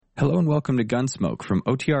Hello and welcome to Gunsmoke from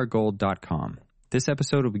OTRGold.com. This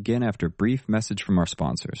episode will begin after a brief message from our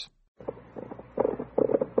sponsors.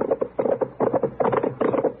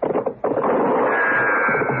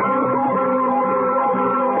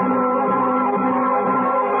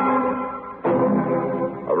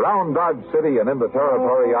 Around Dodge City and in the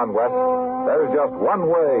territory on West, there's just one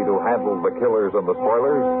way to handle the killers and the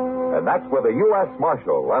spoilers, and that's with a U.S.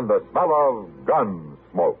 Marshal and the smell of gun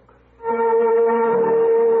smoke.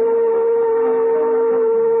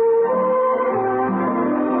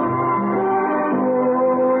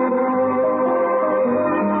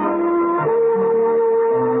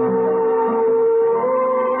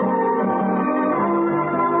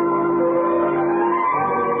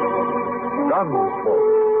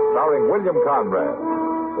 William Conrad,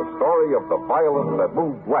 the story of the violence that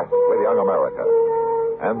moved west with young America,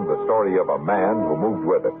 and the story of a man who moved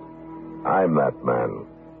with it. I'm that man,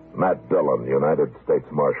 Matt Dillon, United States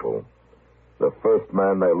Marshal. The first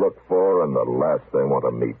man they look for and the last they want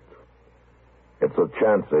to meet. It's a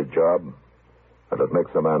chancy job, and it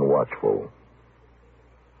makes a man watchful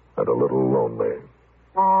and a little lonely.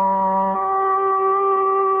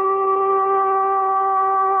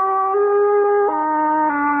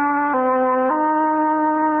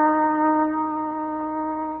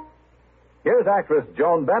 Here's actress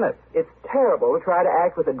Joan Bennett. It's terrible to try to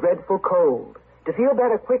act with a dreadful cold. To feel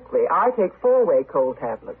better quickly, I take 4-way cold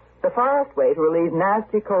tablets. The fast way to relieve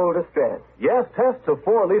nasty cold distress. Yes, tests of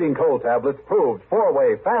 4 leading cold tablets proved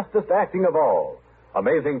 4-way fastest acting of all.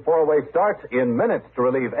 Amazing 4-way starts in minutes to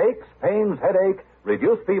relieve aches, pains, headache,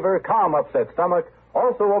 reduce fever, calm upset stomach,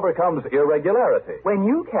 also overcomes irregularity. When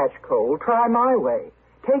you catch cold, try my way.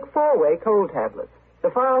 Take 4-way cold tablets. The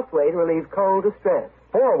fast way to relieve cold distress.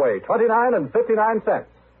 4-way, 29 and 59 cents.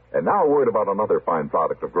 And now a word about another fine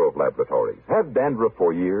product of Grove Laboratories. Had dandruff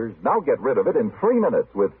for years? Now get rid of it in 3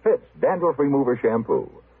 minutes with Fitch Dandruff Remover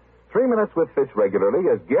Shampoo. 3 minutes with Fitch regularly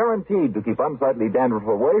is guaranteed to keep unsightly dandruff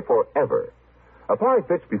away forever. Apply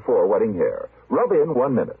Fitch before wetting hair. Rub in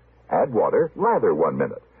 1 minute. Add water, lather 1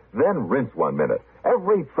 minute. Then rinse 1 minute.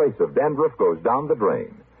 Every trace of dandruff goes down the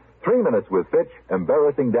drain. 3 minutes with Fitch,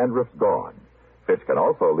 embarrassing dandruff's gone. Fitch can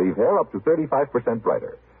also leave hair up to 35%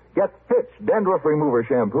 brighter. Get Fitch Dandruff Remover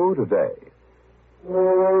Shampoo today.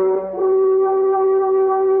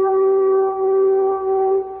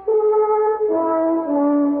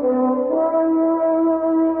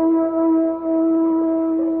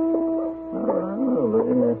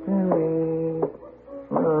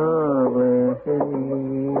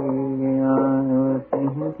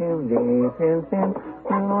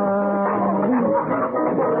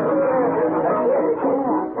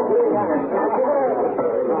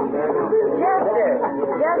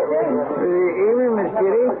 Evening, Miss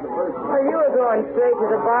Kitty. Well, you were going straight to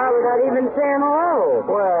the bar without even saying hello.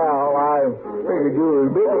 Well, I figured you were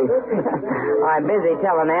busy. I'm busy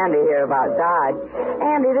telling Andy here about Dodge.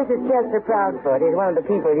 Andy, this is Chester Proudfoot. He's one of the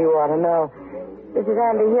people you ought to know. This is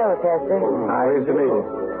Andy Hill, Chester. Nice to meet you.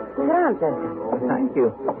 Sit down, Chester. Thank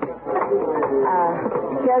you.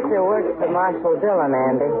 Chester works for Marshal Dillon,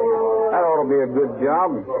 Andy. That ought to be a good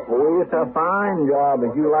job. Well, it's a fine job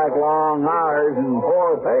if you like long hours and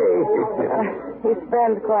poor pay. He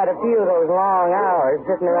spends quite a few of those long hours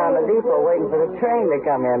sitting around the depot waiting for the train to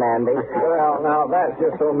come in, Andy. Well, now, that's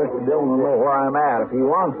just so Mr. Dillon will know where I'm at if he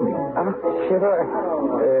wants me. Oh, sure.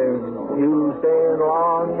 You staying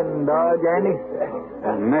long in Dodge, Andy?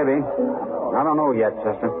 Maybe. I don't know yet,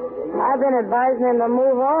 Chester. I've been advising him to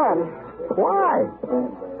move on. Why?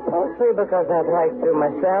 Mostly because I'd like to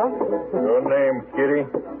myself. Your name, Kitty?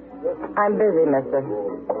 I'm busy, mister.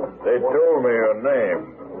 They told me your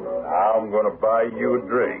name. I'm going to buy you a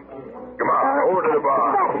drink. Come on, over to the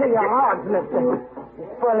bar. Back to your odds, mister.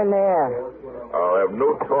 You're spoiling the air. I'll have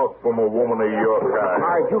no talk from a woman of your kind. All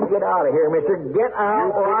right, you get out of here, mister. Get out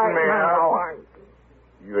You putting right me now. out?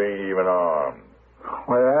 You ain't even armed.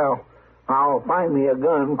 Well, I'll find me a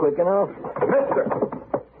gun quick enough. Mister!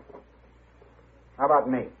 How about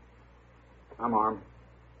me? I'm armed.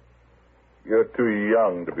 You're too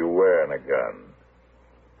young to be wearing a gun.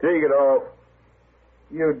 Take it off.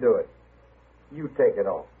 You do it. You take it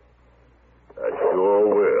off. I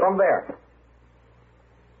sure will. From there.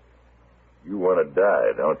 You want to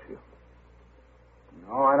die, don't you?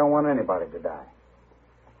 No, I don't want anybody to die.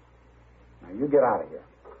 Now, you get out of here.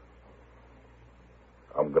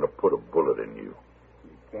 I'm going to put a bullet in you.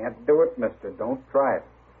 You can't do it, mister. Don't try it.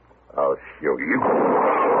 I'll show you.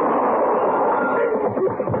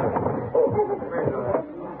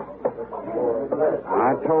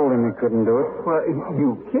 I told him he couldn't do it. Well,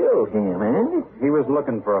 you killed him, Andy. He was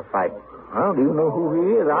looking for a fight. Well, do you know who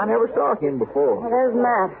he is? I never saw him before. Well, there's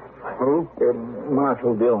Matt. Who?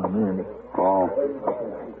 Marshal Dillon, Andy. Oh.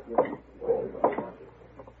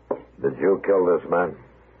 Did you kill this man?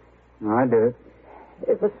 I did it.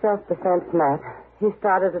 It was self-defense, Matt. He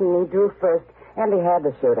started it and he drew first, and he had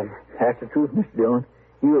to shoot him. That's the truth, Mr. Dillon.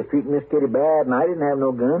 He was treating Miss Kitty bad, and I didn't have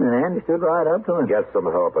no gun, and Andy stood right up to him. Get some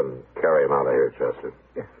help and carry him out of here, Chester.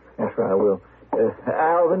 That's right, I will.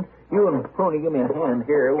 Alvin, you and Crony, give me a hand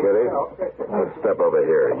here. Kitty, let's step over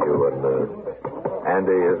here. You and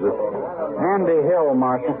Andy, is it? Andy Hill,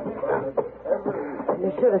 Marshal.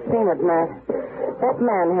 You should have seen it, Matt. That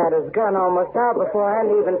man had his gun almost out before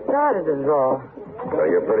Andy even started to draw. So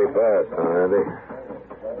you're pretty fast, huh, Andy?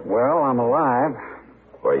 Well, I'm alive.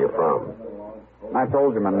 Where you from? I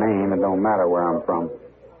told you my name. It don't matter where I'm from.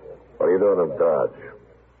 What are you doing in Dodge?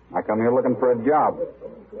 I come here looking for a job.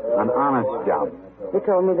 An honest job. He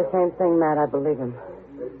told me the same thing, Matt. I believe him.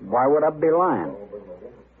 Why would I be lying?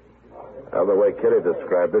 Well, the way Kitty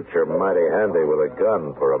described it, you're mighty handy with a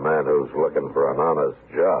gun for a man who's looking for an honest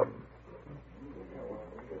job.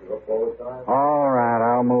 All right,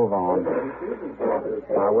 I'll move on.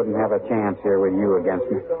 I wouldn't have a chance here with you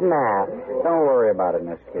against me. Matt. Don't worry about it,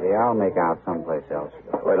 Miss Kitty. I'll make out someplace else.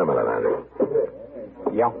 Wait a minute,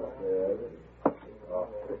 Andy. Yeah.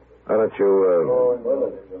 Why don't you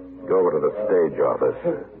go over to the stage office?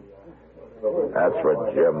 That's for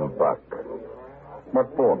Jim Buck. What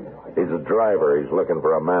for? He's a driver. He's looking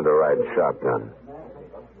for a man to ride shotgun.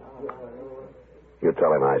 You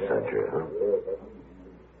tell him I sent you, huh?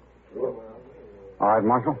 All right,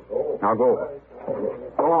 Marshal. I'll go.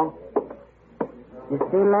 Go on. You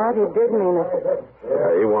see, Matt, he did mean it.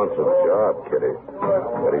 Yeah, he wants a job, Kitty.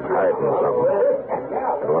 But he's hiding something.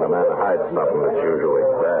 And when a man hides something, it's usually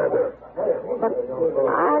bad. But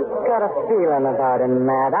I've got a feeling about him,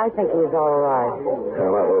 Matt. I think he's all right.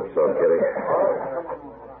 Well, I hope so, Kitty.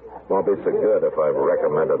 Won't be so good if I've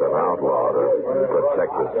recommended an outlaw to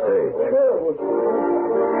protect the stage.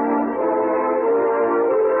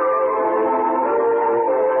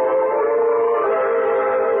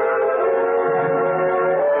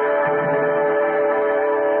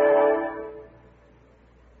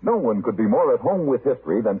 No one could be more at home with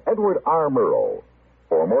history than Edward R. Murrow.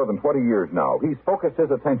 For more than 20 years now, he's focused his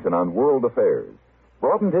attention on world affairs,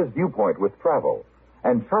 broadened his viewpoint with travel,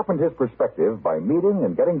 and sharpened his perspective by meeting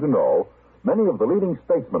and getting to know many of the leading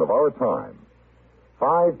statesmen of our time.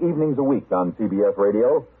 5 evenings a week on CBS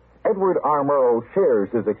Radio, Edward R. Murrow shares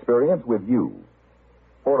his experience with you.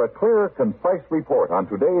 For a clear, concise report on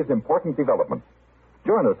today's important developments,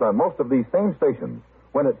 join us on most of these same stations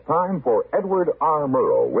when it's time for Edward R.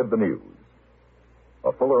 Murrow with the news.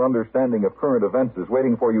 A fuller understanding of current events is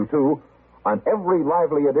waiting for you, too, on every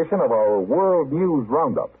lively edition of our World News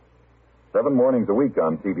Roundup. 7 mornings a week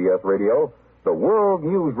on CBS Radio, the World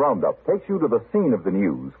News Roundup takes you to the scene of the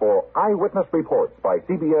news for eyewitness reports by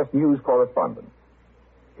CBS News correspondents.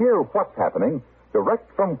 Hear what's happening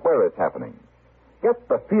direct from where it's happening. Get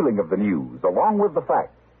the feeling of the news along with the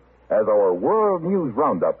facts as our World News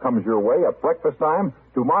Roundup comes your way at breakfast time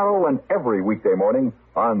tomorrow and every weekday morning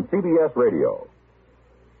on CBS Radio.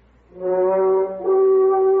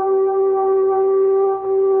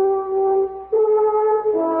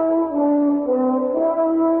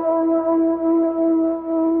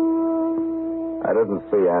 I didn't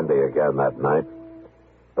see Andy again that night,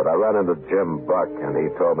 but I ran into Jim Buck, and he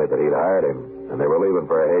told me that he'd hired him, and they were leaving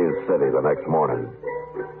for Hayes City the next morning.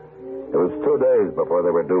 It was 2 days before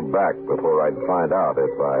they were due back before I'd find out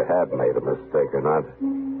if I had made a mistake or not.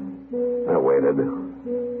 I waited.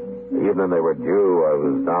 The evening they were due, I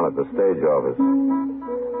was down at the stage office.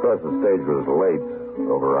 Of course, the stage was late,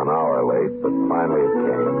 over an hour late, but finally it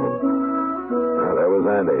came. And there was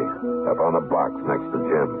Andy, up on the box next to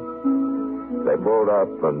Jim. They pulled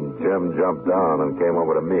up, and Jim jumped down and came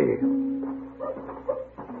over to me.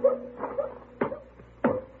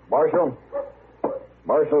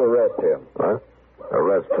 Marshal, arrest him. What?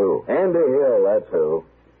 Arrest who? Andy Hill, that's who.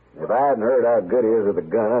 If I hadn't heard how good he is with a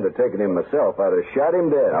gun, I'd have taken him myself. I'd have shot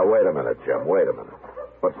him dead. Now, wait a minute, Jim. Wait a minute.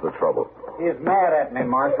 What's the trouble? He's mad at me,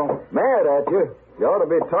 Marshal. Mad at you? You ought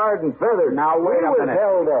to be tarred and feathered. Now, wait a minute. He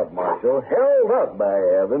was held up, Marshal. Held up, by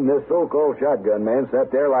heaven. This so-called shotgun man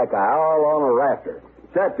sat there like a owl on a rafter.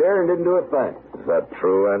 Sat there and didn't do a thing. Is that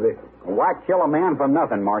true, Andy? Why kill a man for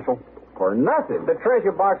nothing, Marshal? For nothing. The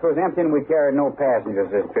treasure box was empty and we carried no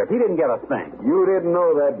passengers this trip. He didn't get a thing. You didn't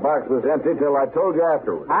know that box was empty till I told you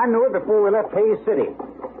afterwards. I knew it before we left Hayes City.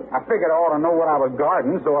 I figured I ought to know what I was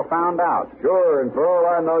guarding, so I found out. Sure, and for all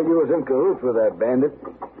I know, you was in cahoots with that bandit.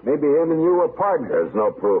 Maybe him and you were partners. There's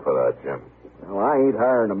no proof of that, Jim. Well, I ain't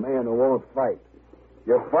hiring a man who won't fight.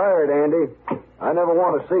 You're fired, Andy. I never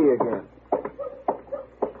want to see you again.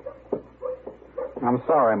 I'm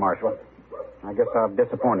sorry, Marshal. I guess I've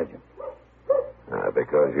disappointed you.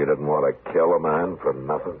 Because you didn't want to kill a man for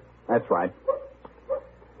nothing? That's right.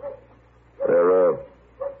 There,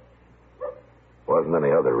 wasn't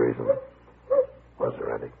any other reason, was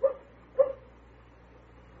there, Andy?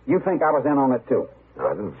 You think I was in on it, too? No,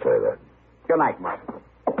 I didn't say that. Good night, Marshal.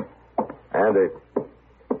 Andy.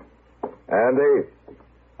 Andy.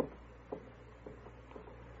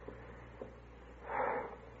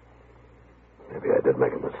 Maybe I did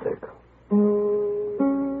make a mistake.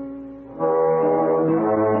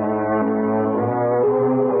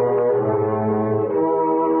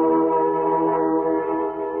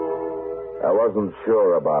 I wasn't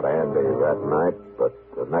sure about Andy that night, but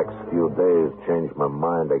the next few days changed my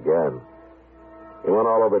mind again. He went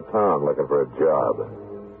all over town looking for a job.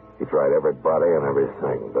 He tried everybody and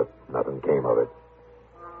everything, but nothing came of it.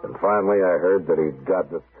 And finally I heard that he'd got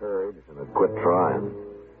discouraged and had quit trying.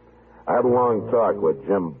 I had a long talk with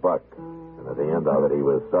Jim Buck, and at the end of it he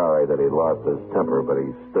was sorry that he'd lost his temper, but he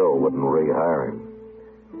still wouldn't rehire him.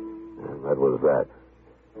 And that was that.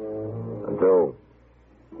 Until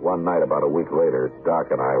one night about a week later, Doc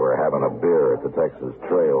and I were having a beer at the Texas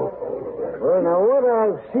Trail. Well, now, what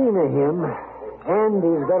I've seen of him,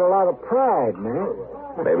 Andy's got a lot of pride, man.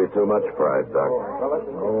 Maybe too much pride, Doc.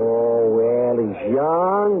 Oh, well, he's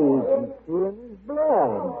young. He's feeling his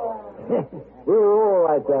blood. We were all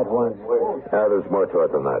like that once. There's more to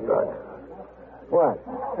it than that, Doc. What?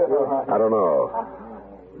 I don't know.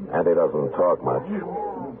 Andy doesn't talk much,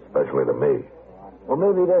 especially to me. Well,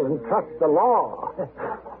 maybe he doesn't trust the law.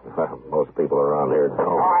 Well, most people around here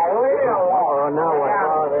don't. Oh, now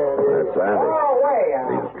what? That's Andy.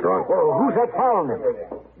 He's drunk. Well, who's that following him?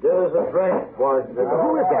 Give us a drink, boys.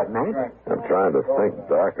 Who is that, man? I'm trying to think,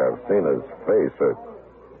 Doc. I've seen his face.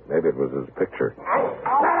 Maybe it was his picture.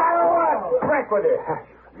 Drink with you.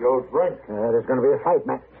 You'll drink. There's going to be a fight,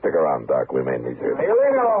 man. Stick around, Doc. We may need you. You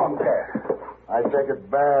leave me alone, sir. I take it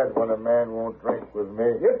bad when a man won't drink with me.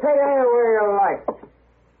 You take it anywhere you like.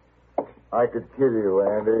 I could kill you,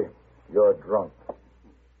 Andy. You're drunk.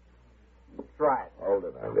 That's right. Hold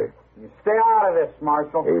it, Andy. You stay out of this,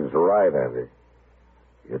 Marshal. He's right, Andy.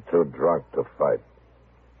 You're too drunk to fight.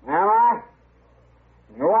 Am I?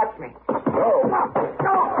 You watch me.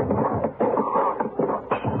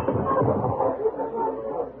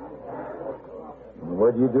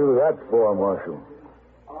 What'd you do that for, Marshal?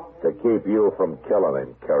 To keep you from killing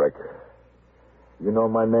him, Carrick. You know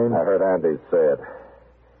my name? I heard Andy say it.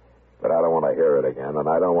 But I don't want to hear it again, and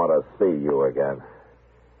I don't want to see you again.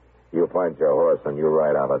 You find your horse and you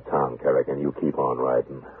ride out of town, Carrick, and you keep on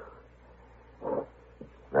riding.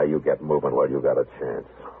 Now you get moving while you got a chance.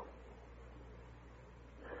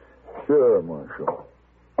 Sure, Marshal.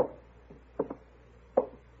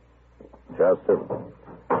 Chester?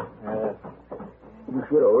 You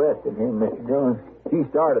should have arrested him, Mr. Dillon. He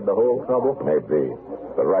started the whole trouble. Maybe.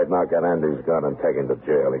 But right now, get Andy's gun and take him to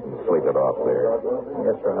jail. He can sleep it off there.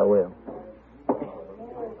 Yes, sir, I will.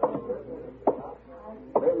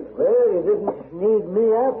 Well, you didn't need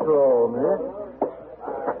me after all, man.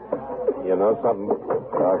 You know something,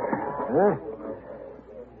 Doc? Huh?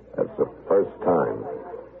 That's the first time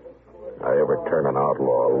I ever turn an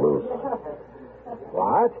outlaw loose.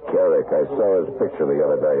 What? Carrick, I saw his picture the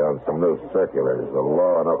other day on some new circulars. The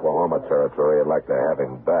law in Oklahoma Territory would like to have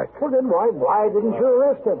him back. Well, then why didn't you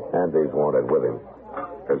arrest him? Andy's wanted with him.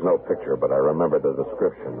 There's no picture, but I remember the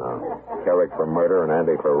description now. Carrick for murder and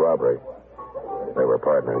Andy for robbery. They were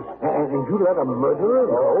partners. And you let a murderer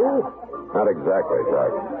go? Not exactly,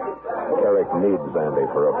 Doc. Carrick needs Andy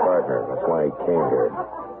for a partner. That's why he came here.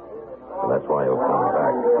 And that's why he'll come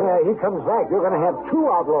back. Yeah, he comes back. You're going to have two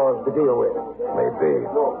outlaws to deal with. Maybe.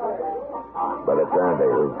 But it's Andy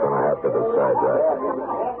who's going to have to decide that.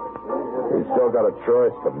 He's still got a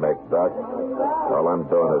choice to make, Doc. All I'm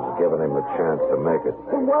doing is giving him the chance to make it.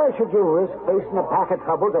 Then why should you risk facing a pack of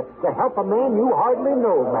trouble to help a man you hardly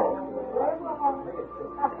know, man?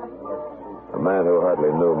 A man who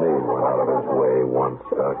hardly knew me went out of his way once,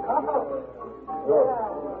 Doc.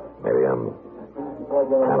 Maybe I'm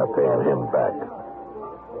kind of paying him back.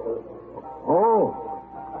 Oh,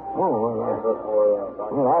 well,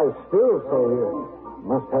 I still say you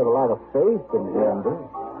must have a lot of faith in Andy.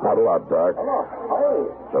 Not a lot, Doc.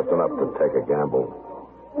 Just enough to take a gamble.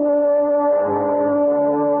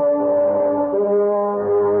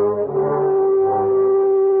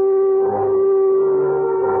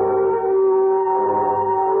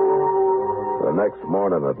 The next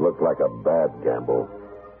morning, it looked like a bad gamble.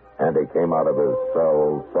 Andy came out of his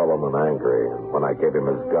cell sullen and angry, and when I gave him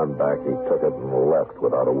his gun back, he took it and left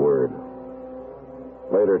without a word.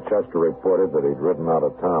 Later, Chester reported that he'd ridden out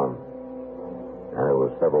of town, and it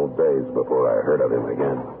was several days before I heard of him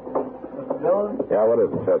again. Mr. Dillon? Yeah, what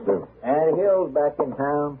is it, Chester? Andy Hill's back in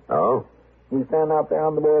town. Oh? He's standing out there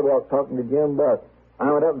on the boardwalk talking to Jim Buck.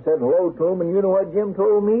 I went up and said hello to him, and you know what Jim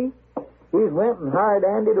told me? He's went and hired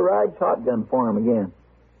Andy to ride shotgun for him again.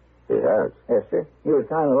 He has? Yes, sir. He was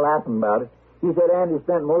kind of laughing about it. He said Andy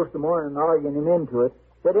spent most of the morning arguing him into it.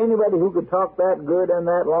 Said anybody who could talk that good and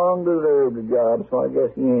that long deserved the job, so I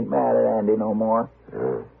guess he ain't mad at Andy no more.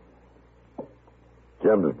 Yeah.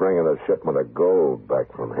 Jim's bringing a shipment of gold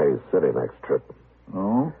back from Hayes City next trip.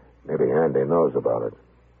 Oh? Maybe Andy knows about it.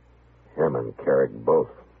 Him and Carrick both.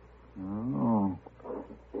 Oh.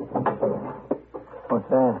 What's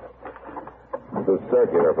that? It's a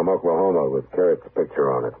circular from Oklahoma with Carrick's picture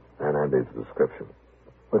on it and Andy's description.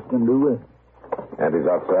 What's it going to do with it? Andy's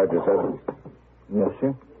outside, you said? Yes,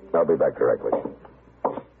 sir. I'll be back directly.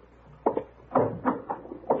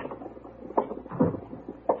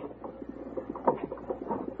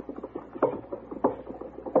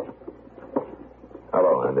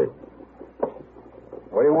 Hello, Andy.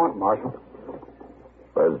 What do you want, Marshal?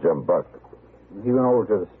 Where's Jim Buck? He went over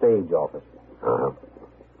to the stage office. Uh-huh.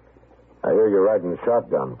 I hear you're riding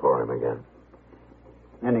shotgun for him again.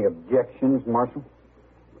 Any objections, Marshal?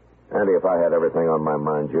 Andy, if I had everything on my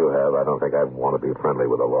mind you have, I don't think I'd want to be friendly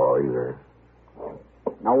with the law either.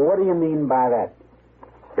 Now, what do you mean by that?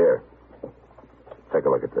 Here. Take a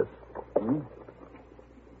look at this.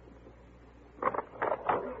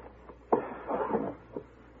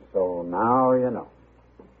 So now you know.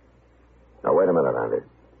 Now, wait a minute, Andy.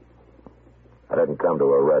 I didn't come to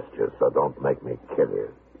arrest you, so don't make me kill you.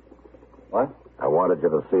 What? I wanted you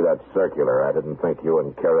to see that circular. I didn't think you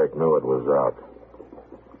and Carrick knew it was out.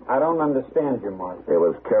 I don't understand you, Marshal. It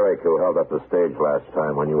was Carrick who held up the stage last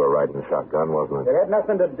time when you were riding shotgun, wasn't It it? had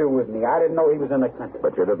nothing to do with me. I didn't know he was in the country.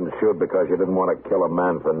 But you didn't shoot because you didn't want to kill a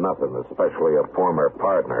man for nothing, especially a former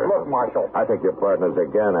partner. Look, Marshal. I think you're partners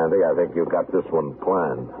again, Andy. I think you've got this one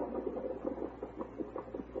planned.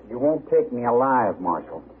 You won't take me alive,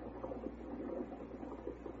 Marshal.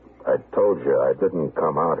 I told you I didn't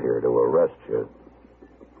come out here to arrest you.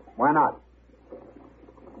 Why not?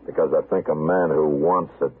 Because I think a man who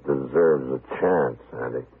wants it deserves a chance,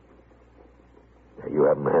 Andy. You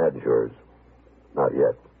haven't had yours. Not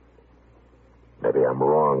yet. Maybe I'm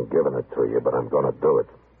wrong giving it to you, but I'm going to do it.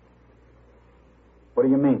 What do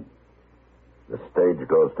you mean? The stage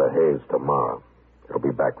goes to Hayes tomorrow. It'll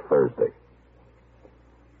be back Thursday.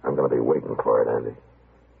 I'm going to be waiting for it, Andy.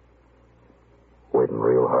 Waiting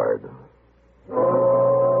real hard.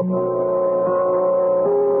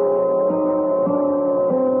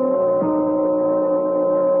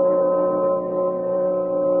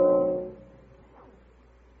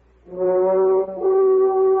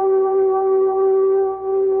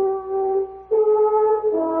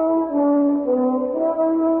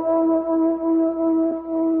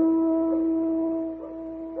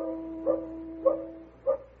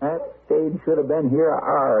 Should have been here an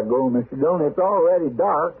hour ago, Mr. Dillon. It's already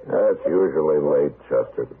dark. That's usually late,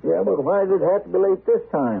 Chester. Yeah, but why did it have to be late this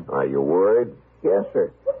time? Are you worried? Yes,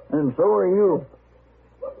 sir. And so are you.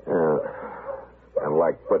 Yeah. Kind of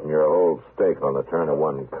like putting your whole stake on the turn of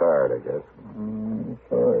one card, I guess.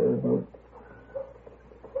 Sure isn't it?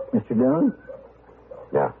 Mr. Dillon?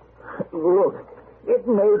 Yeah. Look, it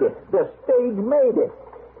made it. The stage made it.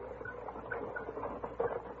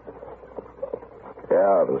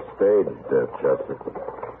 Yeah, the stage did, Chester.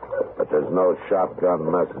 But there's no shotgun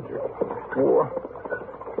messenger. Oh,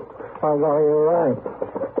 I got you right.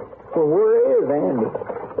 Well, where is Andy?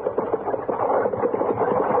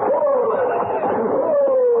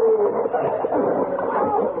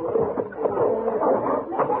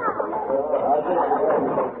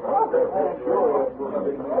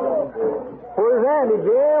 Where's Andy,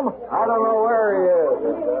 Jim? I don't know where he is.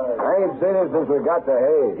 I ain't seen him since we got to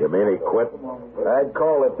Hayes. You mean he quit? I'd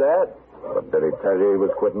call it that. But did he tell you he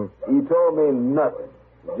was quitting? He told me nothing.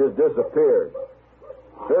 He just disappeared.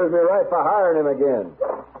 Serves me right for hiring him again.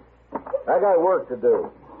 I got work to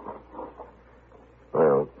do.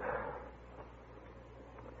 Well,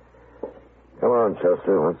 come on,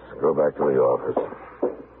 Chester. Let's go back to the office.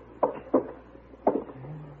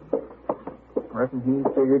 Reckon he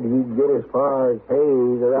figured he'd get as far as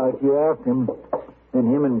Hayes without you after him. Then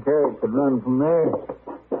him and Carrick could run from there.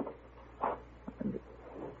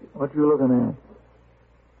 What you looking at?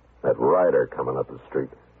 That rider coming up the street.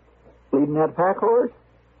 Leading that pack horse?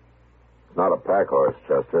 It's not a pack horse,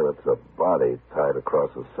 Chester. It's a body tied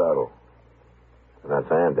across a saddle. And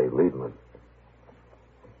that's Andy leading it.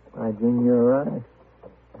 Why, Jim, you're right.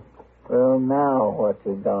 Well, now what's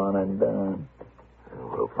he gone and done?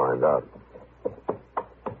 We'll find out.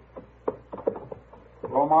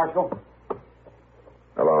 Hello, Marshal.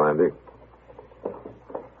 Hello, Andy.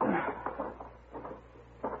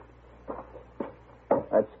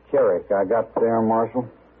 That's Carrick. I got there, Marshal.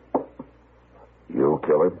 You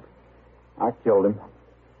killed him? I killed him.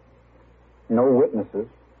 No witnesses.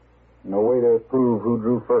 No way to prove who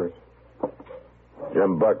drew first.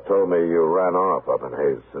 Jim Buck told me you ran off up in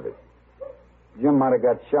Hayes City. Jim might have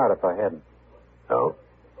got shot if I hadn't. No?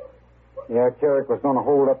 Yeah, Carrick was going to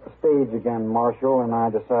hold up the stage again, Marshal, and I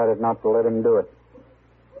decided not to let him do it.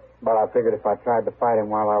 But I figured if I tried to fight him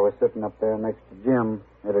while I was sitting up there next to Jim,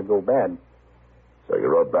 it'd go bad. So you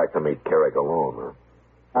rode back to meet Carrick alone,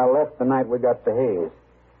 huh? I left the night we got to Hayes.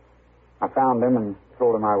 I found him and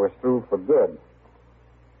told him I was through for good.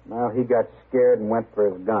 Well, he got scared and went for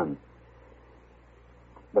his gun.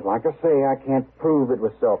 But like I say, I can't prove it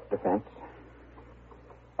was self-defense.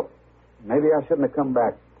 Maybe I shouldn't have come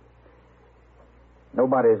back.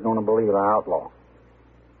 Nobody's going to believe I outlaw.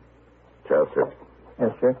 Chester.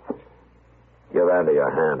 Yes, sir. Give Andy a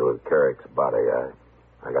hand with Carrick's body.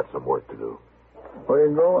 I got some work to do. Where are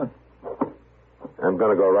you going? I'm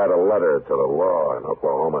going to go write a letter to the law in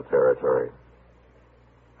Oklahoma Territory.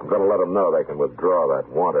 I'm going to let them know they can withdraw that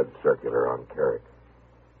wanted circular on Carrick.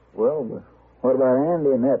 Well, what about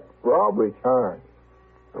Andy and that robbery charge?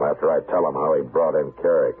 And after I tell them how he brought in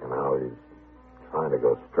Carrick and how he's trying to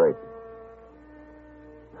go straight,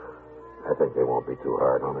 I think they won't be too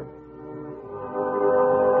hard on him.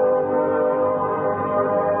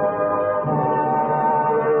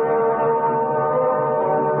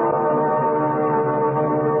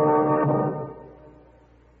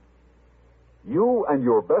 You and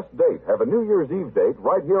your best date have a New Year's Eve date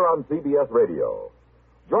right here on CBS Radio.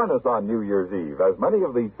 Join us on New Year's Eve as many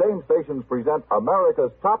of these same stations present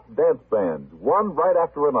America's top dance bands, one right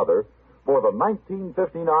after another, for the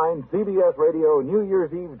 1959 CBS Radio New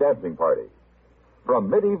Year's Eve dancing party. From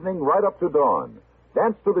mid-evening right up to dawn,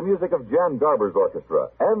 dance to the music of Jan Garber's orchestra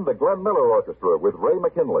and the Glenn Miller Orchestra with Ray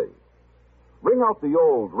McKinley. Ring out the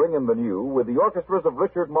old, ring in the new with the orchestras of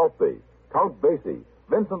Richard Maltby, Count Basie,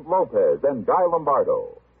 Vincent Lopez, and Guy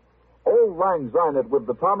Lombardo. Old Lang Syne it with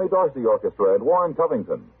the Tommy Dorsey Orchestra and Warren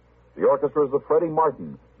Covington. The orchestras of Freddie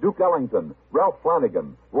Martin, Duke Ellington, Ralph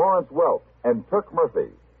Flanagan, Lawrence Welk, and Turk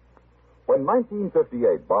Murphy. When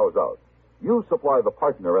 1958 bows out, you supply the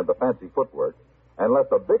partner and the fancy footwork, and let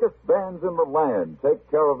the biggest bands in the land take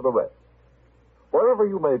care of the rest. Wherever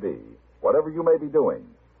you may be, whatever you may be doing,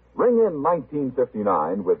 ring in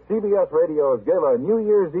 1959 with CBS Radio's Gala New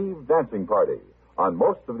Year's Eve dancing party on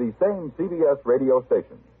most of these same CBS radio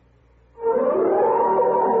stations.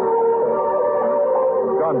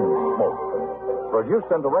 Gunsmoke.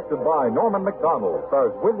 Produced and directed by Norman McDonald,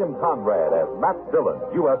 stars William Conrad as Matt Dillon,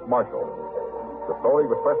 U.S. Marshal. The story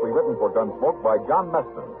was specially written for Gunsmoke by John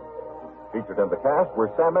Meston. Featured in the cast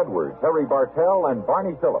were Sam Edwards, Harry Bartell, and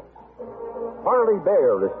Barney Phillips. Harley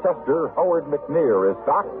Bear is Chester, Howard McNear is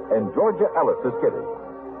Doc, and Georgia Ellis is Kitty.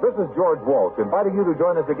 This is George Walsh inviting you to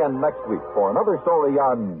join us again next week for another story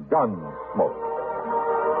on Gunsmoke.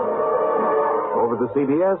 Over the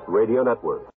CBS Radio Network.